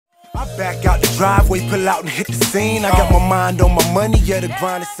I back out the driveway, pull out and hit the scene. I got my mind on my money, yeah, the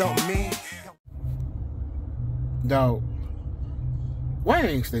grind is something mean. Dog, why I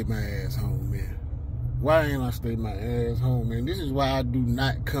ain't stay my ass home, man? Why ain't I stay my ass home, man? This is why I do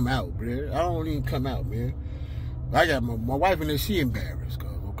not come out, bro. I don't even come out, man. I got my wife in there, she embarrassed, cause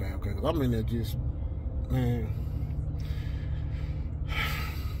cause I'm in there just, man.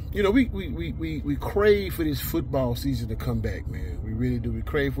 You know, we crave for this football season to come back, man. We really do. We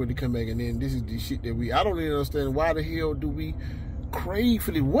crave for it to come back, and then this is the shit that I don't even understand why the hell do we crave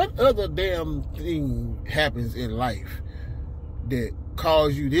for it. What other damn thing happens in life that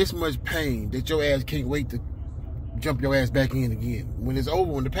cause you this much pain that your ass can't wait to jump your ass back in again? When it's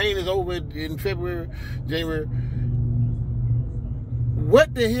over, when the pain is over in February, January,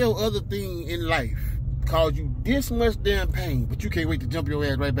 what the hell other thing in life cause you this much damn pain, but you can't wait to jump your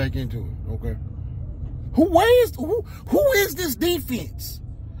ass right back into it, okay? Who is this defense?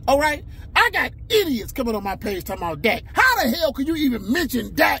 All right? I got idiots coming on my page talking about Dak. How the hell can you even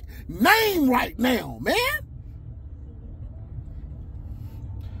mention Dak's name right now, man?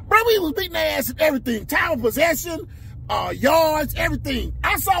 Bro, we was beating their ass at everything. Time of possession, yards, everything.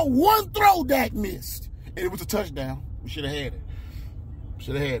 I saw one throw Dak missed, and it was a touchdown. We should have had it.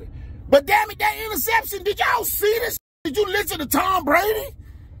 Should have had it. But damn it, that interception, did y'all see this? Did you listen to Tom Brady?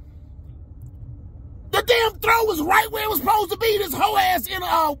 The damn throw was right where it was supposed to be. This whole ass in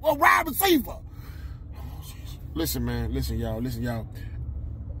a wide receiver. Oh, listen, man. Listen, y'all.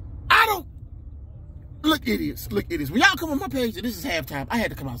 I don't... Look, idiots. When y'all come on my page, and this is halftime, I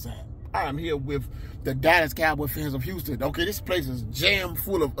had to come outside. I'm here with the Dallas Cowboy fans of Houston. Okay, this place is jammed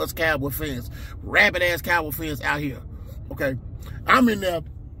full of us Cowboy fans. Rabid-ass Cowboy fans out here. Okay? I'm in there.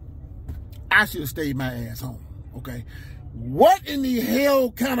 I should have stayed my ass home, okay? What in the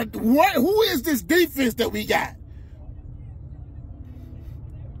hell who is this defense that we got?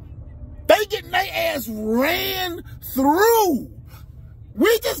 They getting their ass ran through.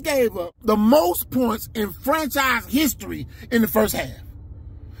 We just gave up the most points in franchise history in the first half.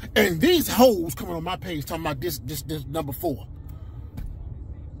 And these hoes coming on my page talking about this number 4.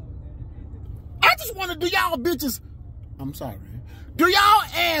 I just want to do y'all bitches, I'm sorry, do y'all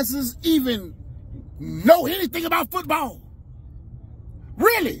asses even know anything about football?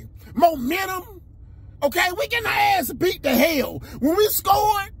 Really? Momentum? Okay, we getting our ass beat to hell. When we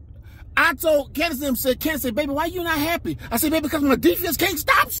scored, I told Candace said, baby, why you not happy? I said, baby, because my defense can't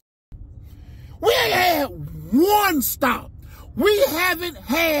stop. We ain't had one stop. We haven't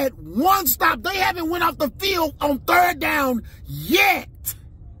had one stop. They haven't went off the field on 3rd down yet.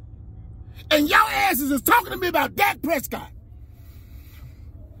 And y'all asses is talking to me about Dak Prescott.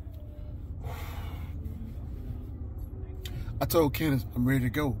 I told Candace I'm ready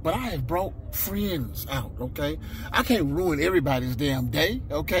to go, but I have brought friends out, okay? I can't ruin everybody's damn day,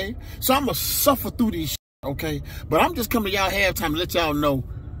 okay? So I'm going to suffer through this shit, okay? But I'm just coming to y'all halftime to let y'all know.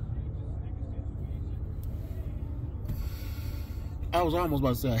 I was almost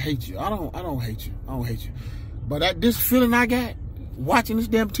about to say I hate you. I don't hate you. I don't hate you. But this feeling I got watching this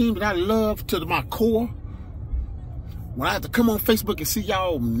damn team that I love to my core, when I have to come on Facebook and see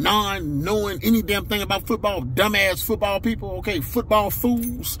y'all non-knowing any damn thing about football, dumbass football people, okay, football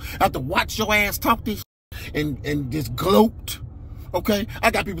fools, I have to watch your ass talk this and just gloat, okay?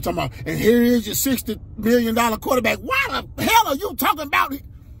 I got people talking about, and here is your $60 million quarterback. Why the hell are you talking about it?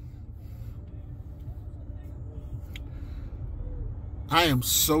 I am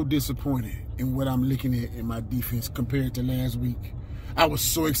so disappointed in what I'm looking at in my defense compared to last week. I was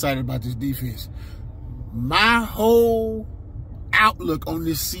so excited about this defense. My whole outlook on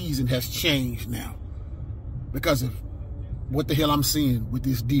this season has changed now because of what the hell I'm seeing with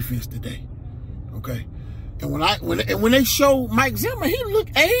this defense today. Okay, and when they show Mike Zimmer, he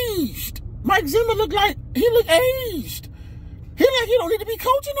looked aged. Mike Zimmer looked aged. He don't need to be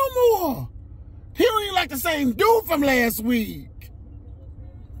coaching no more. He don't even like the same dude from last week.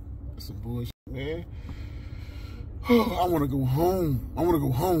 That's some bullshit, man. I want to go home. I want to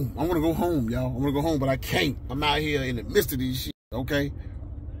go home, y'all. I want to go home, but I can't. I'm out here in the midst of this shit, okay?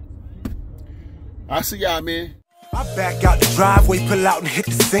 I see y'all, man. I back out the driveway, pull out and hit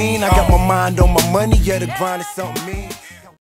the scene. I got my mind on my money, yeah, the grind is something mean.